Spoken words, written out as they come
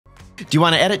Do you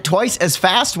want to edit twice as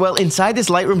fast? Well, inside this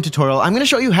Lightroom tutorial, I'm going to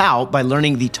show you how by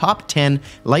learning the top 10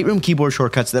 Lightroom keyboard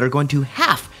shortcuts that are going to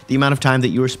half the amount of time that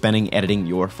you are spending editing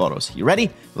your photos. You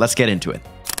ready? Let's get into it.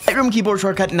 Lightroom keyboard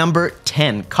shortcut number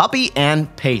 10, copy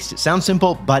and paste. It sounds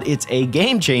simple, but it's a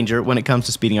game changer when it comes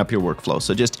to speeding up your workflow.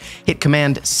 So just hit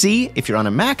Command C if you're on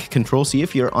a Mac, Control C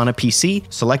if you're on a PC,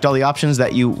 select all the options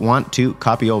that you want to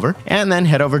copy over, and then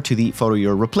head over to the photo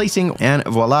you're replacing, and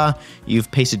voila, you've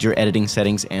pasted your editing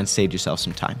settings and saved yourself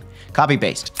some time. Copy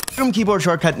paste. Lightroom keyboard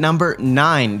shortcut number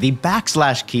 9, the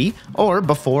backslash key, or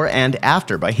before and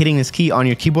after. By hitting this key on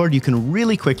your keyboard, you can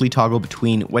really quickly toggle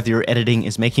between whether your editing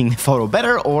is making the photo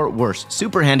better or worse.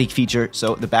 Super handy feature,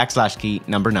 so the backslash key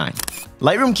number 9.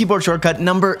 Lightroom keyboard shortcut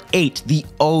number 8, the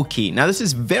O key. Now this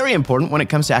is very important when it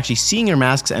comes to actually seeing your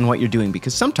masks and what you're doing,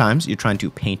 because sometimes you're trying to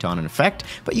paint on an effect,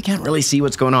 but you can't really see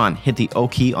what's going on. Hit the O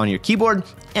key on your keyboard,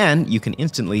 and you can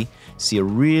instantly see a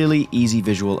really easy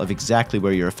visual of exactly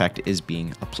where your effect is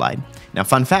being applied. Now,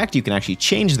 fun fact, you can actually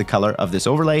change the color of this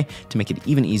overlay to make it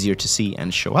even easier to see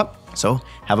and show up. So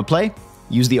have a play,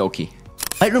 use the O key.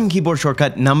 Lightroom keyboard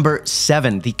shortcut number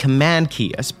 7, the Command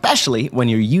key, especially when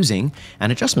you're using an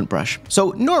adjustment brush.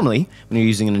 So normally, when you're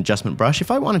using an adjustment brush,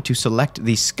 if I wanted to select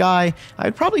the sky, I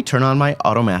would probably turn on my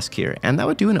auto mask here, and that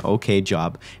would do an okay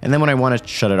job. And then when I want to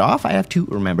shut it off, I have to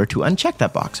remember to uncheck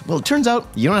that box. Well, it turns out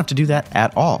you don't have to do that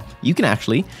at all. You can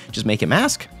actually just make it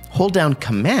mask, hold down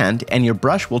Command, and your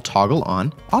brush will toggle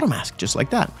on auto mask, just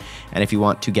like that. And if you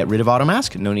want to get rid of auto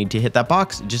mask, no need to hit that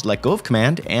box, just let go of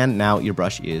Command, and now your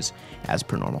brush is as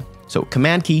per normal. So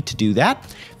Command key to do that.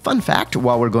 Fun fact,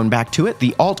 while we're going back to it,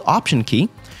 the Alt Option key,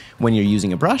 when you're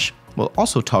using a brush, will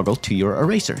also toggle to your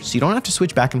eraser. So you don't have to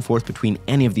switch back and forth between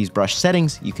any of these brush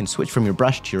settings. You can switch from your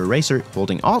brush to your eraser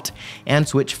holding Alt, and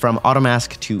switch from auto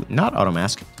mask to not auto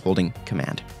mask holding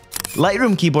Command.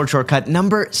 Lightroom keyboard shortcut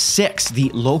number 6, the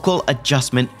local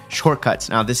adjustment shortcuts.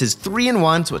 Now this is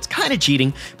 3-in-1, so it's kind of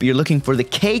cheating, but you're looking for the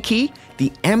K key,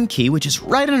 the M key, which is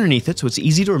right underneath it, so it's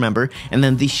easy to remember, and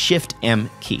then the Shift M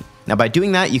key. Now by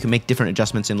doing that, you can make different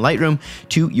adjustments in Lightroom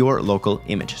to your local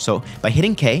image. So by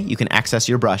hitting K, you can access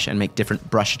your brush and make different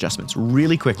brush adjustments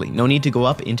really quickly. No need to go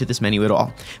up into this menu at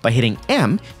all. By hitting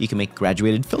M, you can make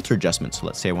graduated filter adjustments. So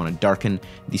let's say I want to darken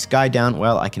the sky down.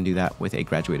 Well, I can do that with a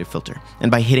graduated filter. And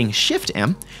by hitting Shift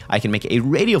M, I can make a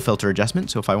radial filter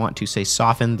adjustment. So if I want to, say,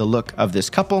 soften the look of this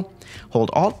couple, hold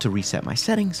Alt to reset my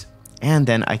settings. And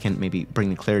then I can maybe bring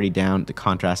the clarity down, the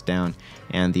contrast down,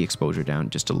 and the exposure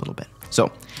down just a little bit.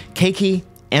 So K key,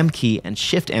 M key, and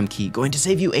Shift M key going to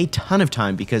save you a ton of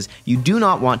time, because you do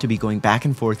not want to be going back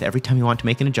and forth every time you want to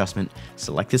make an adjustment.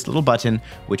 Select this little button.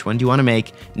 Which one do you want to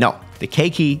make? No, the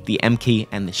K key, the M key,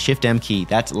 and the Shift M key.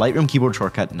 That's Lightroom keyboard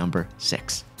shortcut number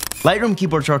 6. Lightroom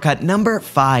keyboard shortcut number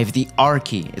 5, the R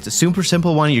key. It's a super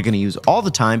simple one you're going to use all the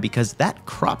time, because that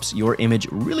crops your image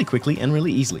really quickly and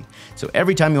really easily. So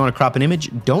every time you want to crop an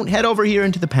image, don't head over here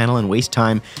into the panel and waste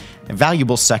time,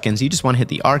 valuable seconds. You just want to hit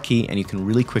the R key, and you can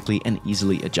really quickly and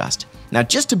easily adjust. Now,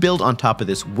 just to build on top of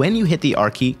this, when you hit the R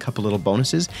key, a couple little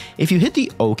bonuses. If you hit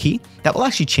the O key, that will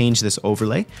actually change this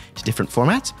overlay to different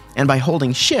formats. And by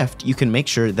holding Shift, you can make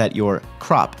sure that your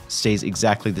crop stays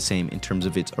exactly the same in terms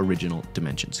of its original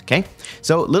dimensions, okay?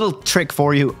 So little trick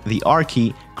for you, the R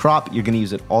key, crop, you're gonna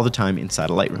use it all the time inside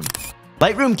of Lightroom.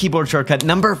 Lightroom keyboard shortcut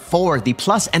number 4, the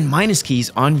plus and minus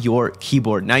keys on your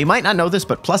keyboard. Now you might not know this,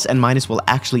 but plus and minus will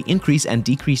actually increase and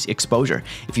decrease exposure.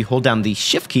 If you hold down the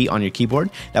Shift key on your keyboard,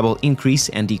 that will increase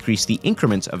and decrease the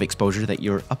increments of exposure that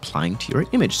you're applying to your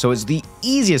image. So it's the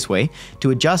easiest way to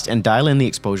adjust and dial in the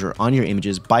exposure on your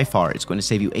images by far. It's going to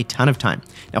save you a ton of time.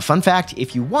 Now, fun fact,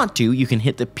 if you want to, you can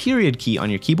hit the period key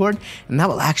on your keyboard, and that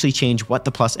will actually change what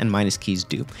the plus and minus keys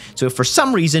do. So if for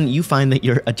some reason you find that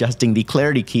you're adjusting the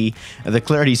clarity key, the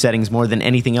clarity settings more than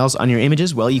anything else on your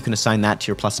images, well, you can assign that to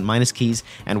your plus and minus keys,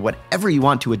 and whatever you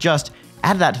want to adjust,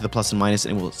 add that to the plus and minus,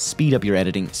 and it will speed up your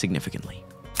editing significantly.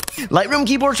 Lightroom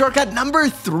keyboard shortcut number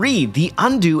 3, the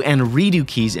undo and redo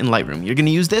keys in Lightroom. You're going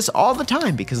to use this all the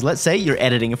time, because let's say you're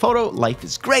editing a photo, life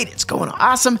is great, it's going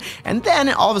awesome, and then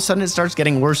all of a sudden it starts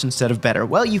getting worse instead of better.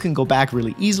 Well, you can go back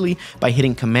really easily by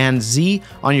hitting Command Z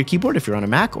on your keyboard if you're on a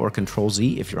Mac, or Control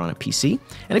Z if you're on a PC.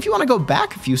 And if you want to go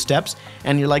back a few steps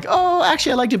and you're like, oh,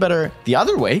 actually I liked it better the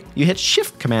other way, you hit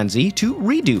Shift Command Z to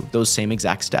redo those same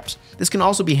exact steps. This can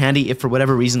also be handy if for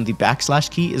whatever reason the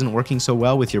backslash key isn't working so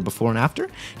well with your before and after.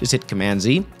 Just hit Command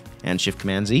Z and Shift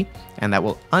Command Z, and that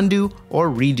will undo or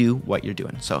redo what you're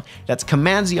doing. So that's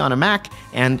Command Z on a Mac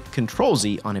and Control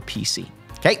Z on a PC.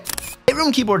 Okay,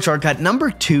 Lightroom keyboard shortcut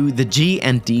number 2, the G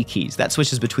and D keys. That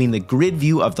switches between the grid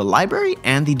view of the library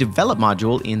and the develop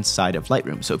module inside of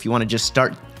Lightroom. So if you want to just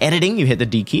start editing, you hit the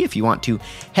D key. If you want to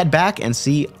head back and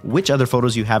see which other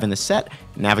photos you have in the set,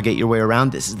 navigate your way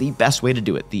around, this is the best way to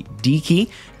do it. The D key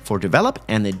for develop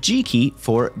and the G key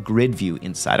for grid view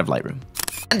inside of Lightroom.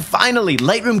 And finally,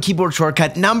 Lightroom keyboard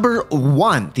shortcut number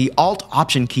 1, the Alt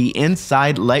Option key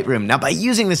inside Lightroom. Now, by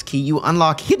using this key, you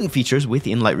unlock hidden features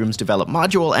within Lightroom's Develop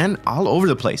module and all over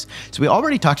the place. So we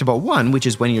already talked about one, which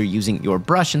is when you're using your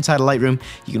brush inside of Lightroom,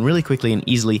 you can really quickly and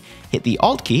easily hit the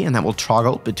Alt key, and that will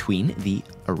toggle between the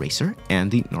eraser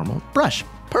and the normal brush.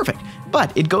 Perfect.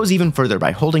 But it goes even further.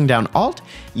 By holding down Alt,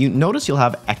 you notice you'll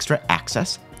have extra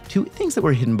access to things that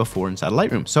were hidden before inside of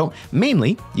Lightroom. So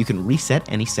mainly, you can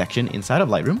reset any section inside of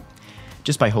Lightroom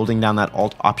just by holding down that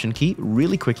Alt Option key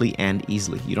really quickly and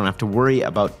easily. You don't have to worry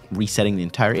about resetting the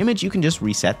entire image. You can just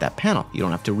reset that panel. You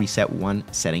don't have to reset one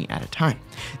setting at a time.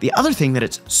 The other thing that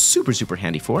it's super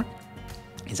handy for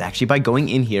is actually by going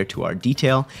in here to our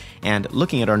detail and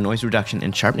looking at our noise reduction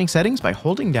and sharpening settings. By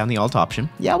holding down the Alt option,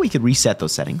 yeah, we could reset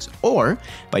those settings, or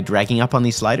by dragging up on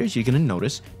these sliders, you're going to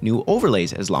notice new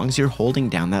overlays as long as you're holding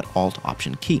down that Alt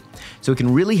Option key. So it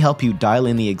can really help you dial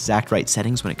in the exact right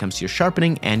settings when it comes to your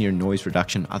sharpening and your noise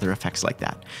reduction, other effects like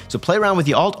that. So play around with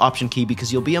the Alt Option key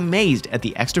because you'll be amazed at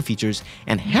the extra features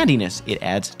and handiness it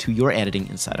adds to your editing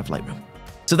inside of Lightroom.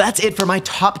 So that's it for my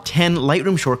top 10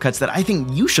 Lightroom shortcuts that I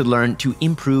think you should learn to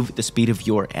improve the speed of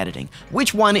your editing.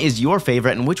 Which one is your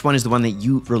favorite and which one is the one that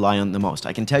you rely on the most?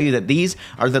 I can tell you that these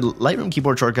are the Lightroom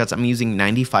keyboard shortcuts I'm using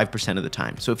 95% of the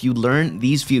time. So if you learn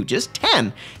these few, just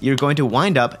 10, you're going to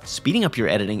wind up speeding up your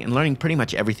editing and learning pretty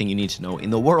much everything you need to know in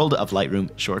the world of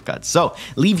Lightroom shortcuts. So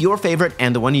leave your favorite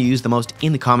and the one you use the most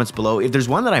in the comments below. If there's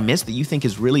one that I missed that you think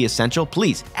is really essential,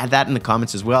 please add that in the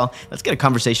comments as well. Let's get a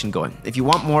conversation going. If you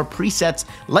want more presets,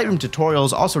 Lightroom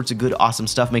tutorials, all sorts of good, awesome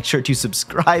stuff, make sure to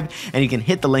subscribe, and you can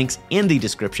hit the links in the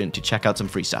description to check out some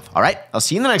free stuff. All right, I'll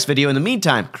see you in the next video. In the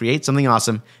meantime, create something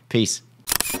awesome. Peace.